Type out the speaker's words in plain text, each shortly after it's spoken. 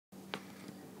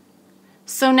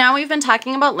So now we've been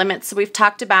talking about limits. So we've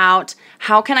talked about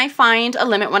how can I find a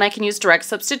limit when I can use direct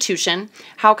substitution?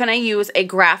 How can I use a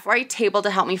graph or a table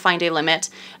to help me find a limit?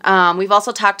 We've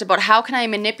also talked about how can I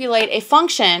manipulate a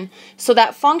function so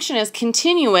that function is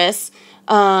continuous,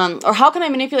 or how can I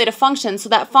manipulate a function so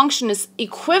that function is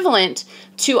equivalent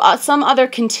to some other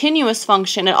continuous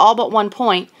function at all but one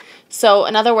point. So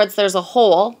in other words, there's a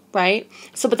hole, right?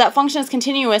 So but that function is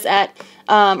continuous at,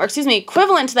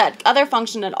 equivalent to that other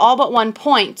function at all but one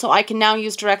point, so I can now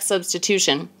use direct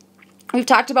substitution. We've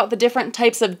talked about the different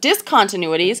types of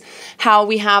discontinuities, how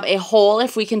we have a hole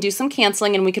if we can do some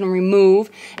canceling and we can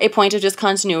remove a point of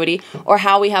discontinuity, or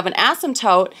how we have an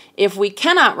asymptote if we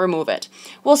cannot remove it.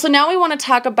 Well, so now we want to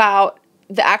talk about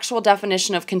the actual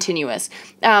definition of continuous.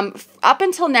 Up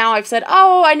until now, I've said,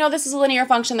 oh, I know this is a linear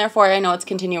function, therefore I know it's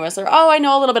continuous. Or, oh, I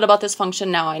know a little bit about this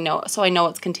function, now I know, so I know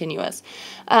it's continuous.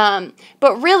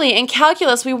 But really, in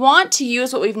calculus, we want to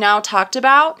use what we've now talked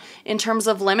about in terms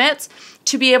of limits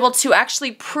to be able to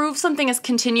actually prove something is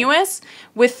continuous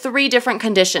with 3 different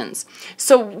conditions.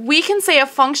 So we can say a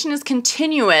function is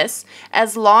continuous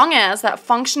as long as that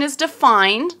function is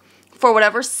defined for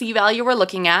whatever c value we're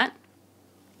looking at.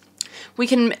 We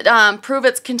can prove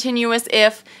it's continuous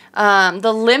if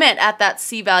the limit at that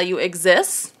c value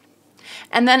exists,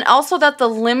 and then also that the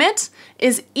limit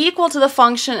is equal to the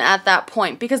function at that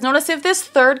point. Because notice if this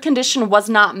third condition was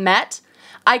not met,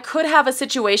 I could have a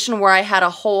situation where I had a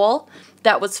hole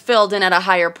that was filled in at a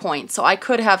higher point. So I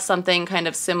could have something kind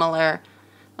of similar.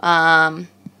 Hang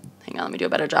on, let me do a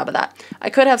better job of that. I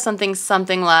could have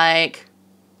something like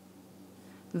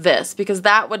this, because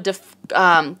that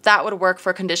would work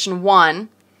for condition 1,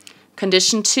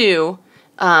 condition 2,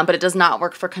 but it does not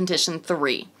work for condition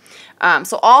 3.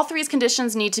 So all 3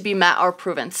 conditions need to be met or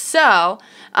proven. So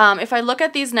if I look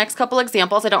at these next couple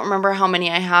examples, I don't remember how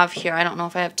many I have here. I don't know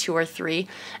if I have 2 or 3.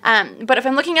 But if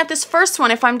I'm looking at this first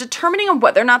one, if I'm determining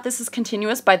whether or not this is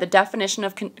continuous by the definition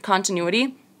of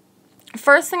continuity,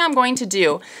 first thing I'm going to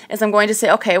do is I'm going to say,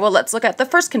 okay, well, let's look at the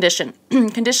first condition.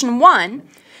 Condition 1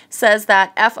 says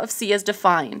that f of c is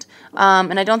defined.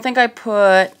 And I don't think I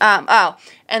put, and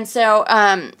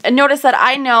notice that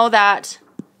I know that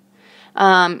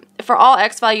for all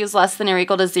x values less than or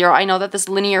equal to 0, I know that this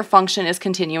linear function is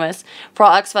continuous. For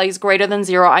all x values greater than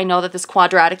 0, I know that this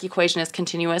quadratic equation is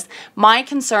continuous. My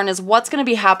concern is what's going to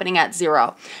be happening at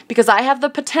 0, because I have the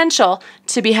potential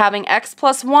to be having x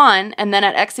plus 1 and then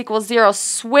at x equals 0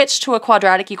 switch to a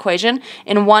quadratic equation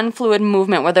in one fluid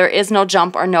movement where there is no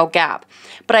jump or no gap.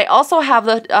 But I also have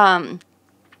the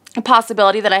a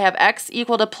possibility that I have x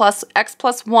equal to x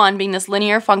plus 1 being this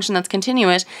linear function that's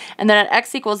continuous, and then at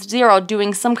x equals 0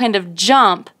 doing some kind of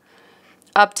jump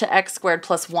up to x squared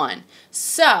plus 1.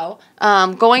 So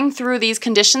going through these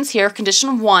conditions here,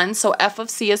 condition 1, so f of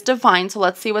c is defined, so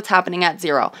let's see what's happening at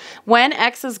 0. When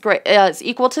x is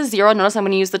equal to 0, notice I'm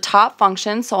going to use the top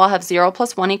function, so I'll have 0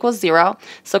 plus 1 equals 0,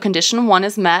 so condition 1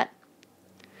 is met.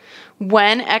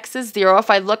 When x is 0, if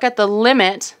I look at the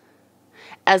limit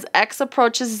as x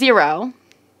approaches 0,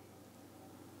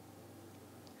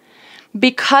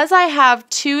 because I have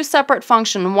 2 separate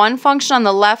functions, one function on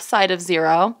the left side of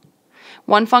 0,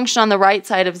 one function on the right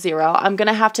side of 0, I'm going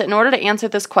to have to, in order to answer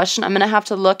this question, I'm going to have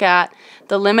to look at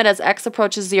the limit as x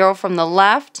approaches 0 from the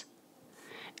left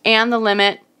and the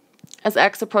limit as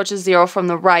x approaches 0 from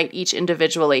the right, each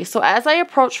individually. So as I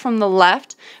approach from the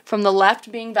left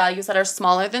being values that are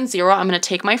smaller than 0, I'm going to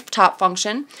take my top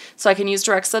function, so I can use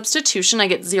direct substitution. I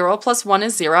get 0 plus 1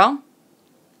 is 0.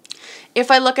 If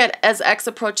I look at as x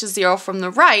approaches 0 from the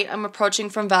right, I'm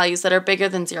approaching from values that are bigger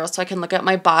than 0, so I can look at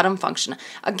my bottom function.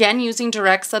 Again, using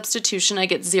direct substitution, I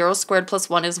get 0 squared plus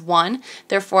 1 is 1.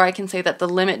 Therefore, I can say that the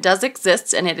limit does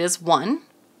exist, and it is 1.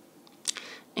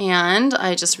 And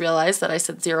I just realized that I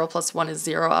said 0 plus 1 is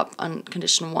 0 up on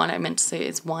condition 1. I meant to say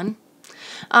is 1.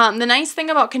 The nice thing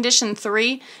about condition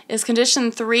 3 is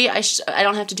condition 3, I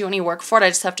don't have to do any work for it. I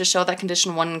just have to show that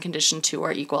condition 1 and condition 2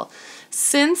 are equal.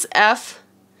 Since f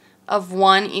of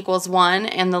 1 equals 1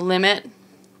 and the limit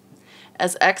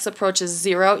as x approaches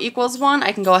 0 equals 1,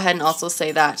 I can go ahead and also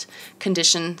say that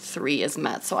condition 3 is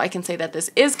met. So I can say that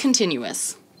this is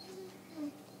continuous.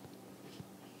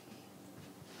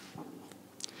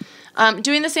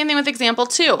 Doing the same thing with example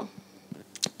 2.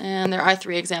 And there are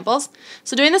 3 examples.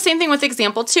 So doing the same thing with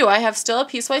example 2, I have still a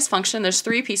piecewise function. There's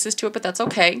 3 pieces to it, but that's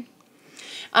okay.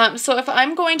 So if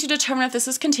I'm going to determine if this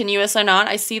is continuous or not,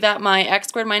 I see that my x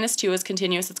squared minus 2 is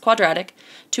continuous, it's quadratic.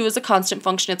 2 is a constant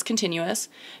function, it's continuous.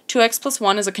 2x plus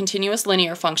 1 is a continuous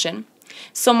linear function.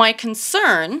 So my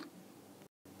concern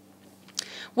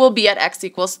will be at x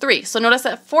equals 3. So notice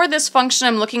that for this function,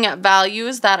 I'm looking at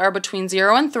values that are between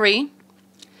 0 and 3.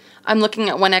 I'm looking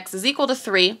at when x is equal to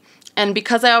 3. And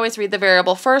because I always read the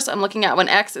variable first, I'm looking at when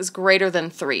x is greater than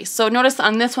 3. So notice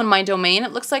on this one, my domain,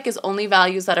 it looks like is only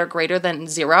values that are greater than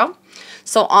 0.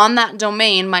 So on that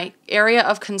domain, my area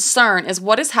of concern is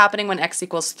what is happening when x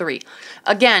equals 3.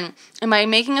 Again, am I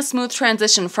making a smooth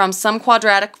transition from some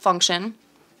quadratic function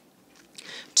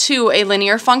to a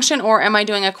linear function, or am I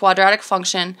doing a quadratic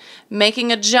function,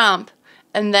 making a jump,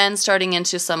 and then starting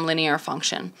into some linear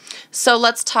function? So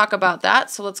let's talk about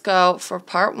that. So let's go for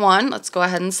part 1. Let's go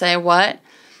ahead and say, what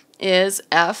is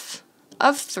f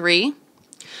of 3?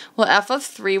 Well, f of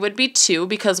 3 would be 2,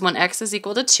 because when x is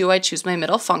equal to 2, I choose my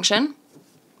middle function.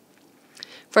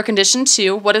 For condition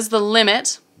 2, what is the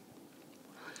limit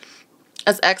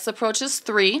as x approaches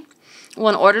 3? Well,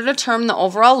 in order to determine the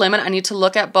overall limit, I need to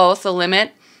look at both the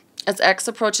limit as x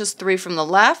approaches 3 from the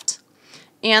left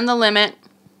and the limit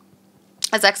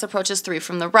as x approaches 3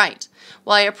 from the right.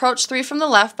 Well, I approach 3 from the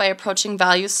left by approaching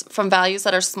values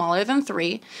that are smaller than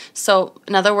 3. So,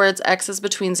 in other words, x is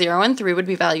between 0 and 3 would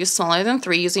be values smaller than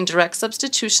 3. Using direct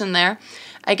substitution there,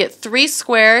 I get 3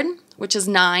 squared, which is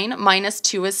 9, minus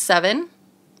 2 is 7.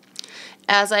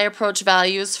 As I approach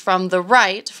values from the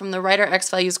right are x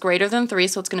values greater than 3,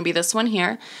 so it's going to be this one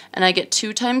here. And I get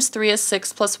 2 times 3 is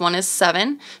 6 plus 1 is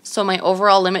 7. So my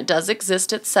overall limit does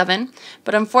exist at 7.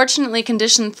 But unfortunately,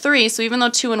 condition 3, so even though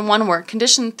 2 and 1 work,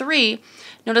 condition 3,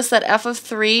 notice that f of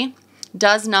 3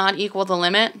 does not equal the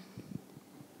limit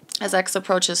as x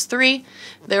approaches 3.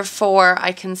 Therefore,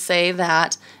 I can say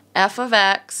that f of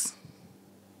x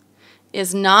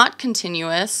is not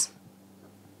continuous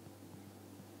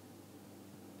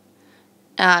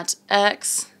at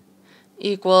x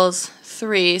equals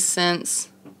 3, since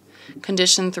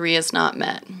condition 3 is not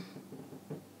met.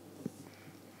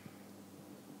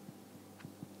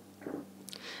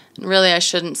 And really, I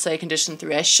shouldn't say condition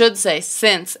 3. I should say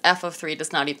since f of 3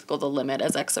 does not equal the limit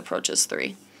as x approaches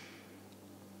 3.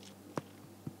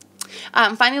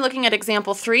 Finally, looking at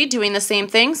example 3, doing the same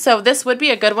thing. So this would be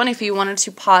a good one if you wanted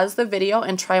to pause the video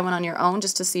and try one on your own,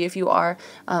 just to see if you are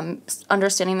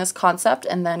understanding this concept,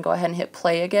 and then go ahead and hit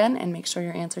play again and make sure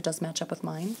your answer does match up with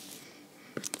mine.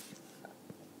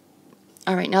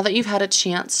 All right, now that you've had a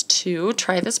chance to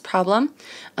try this problem,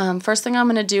 first thing I'm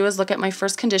going to do is look at my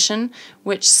first condition,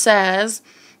 which says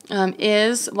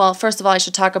well, first of all, I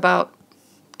should talk about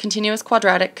continuous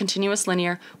quadratic, continuous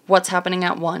linear. What's happening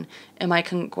at 1? Am I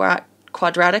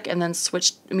quadratic and then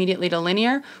switch immediately to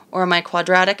linear, or am I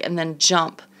quadratic and then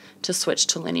jump to switch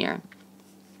to linear?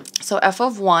 So f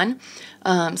of 1,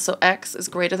 so x is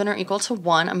greater than or equal to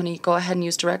 1. I'm going to go ahead and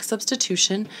use direct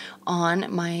substitution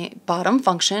on my bottom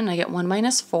function. I get 1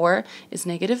 minus 4 is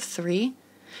negative 3.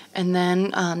 And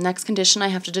then next condition, I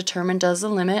have to determine, does the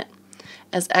limit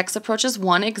as x approaches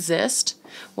 1 exist?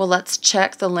 Well, let's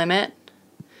check the limit.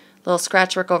 Little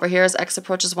scratch work over here as x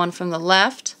approaches 1 from the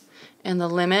left, and the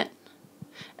limit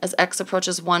as x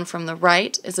approaches 1 from the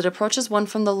right. As it approaches 1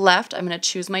 from the left, I'm going to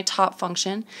choose my top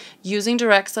function. Using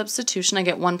direct substitution, I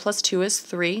get 1 plus 2 is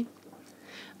 3.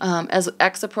 As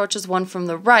x approaches 1 from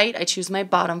the right, I choose my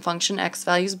bottom function, x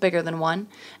value is bigger than 1,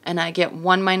 and I get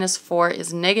 1 minus 4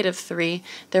 is negative 3.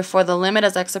 Therefore, the limit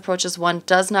as x approaches 1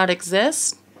 does not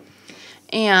exist,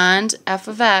 and f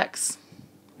of x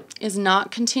is not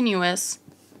continuous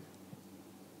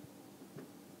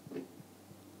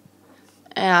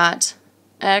at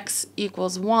x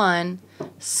equals 1,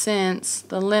 since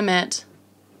the limit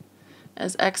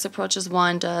as x approaches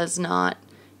 1 does not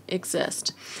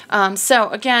exist. So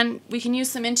again, we can use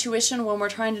some intuition when we're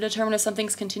trying to determine if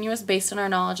something's continuous based on our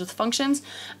knowledge with functions.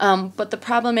 But the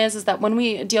problem is that when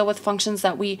we deal with functions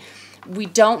that we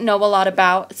don't know a lot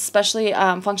about, especially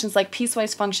functions like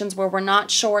piecewise functions, where we're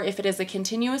not sure if it is a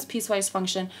continuous piecewise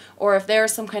function or if there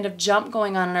is some kind of jump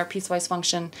going on in our piecewise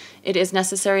function, it is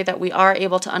necessary that we are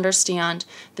able to understand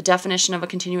the definition of a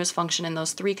continuous function in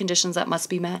those 3 conditions that must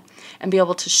be met, and be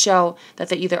able to show that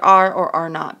they either are or are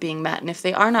not being met. And if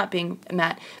they are not being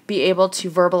met, be able to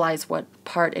verbalize what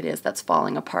part it is that's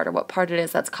falling apart, or what part it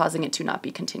is that's causing it to not be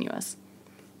continuous.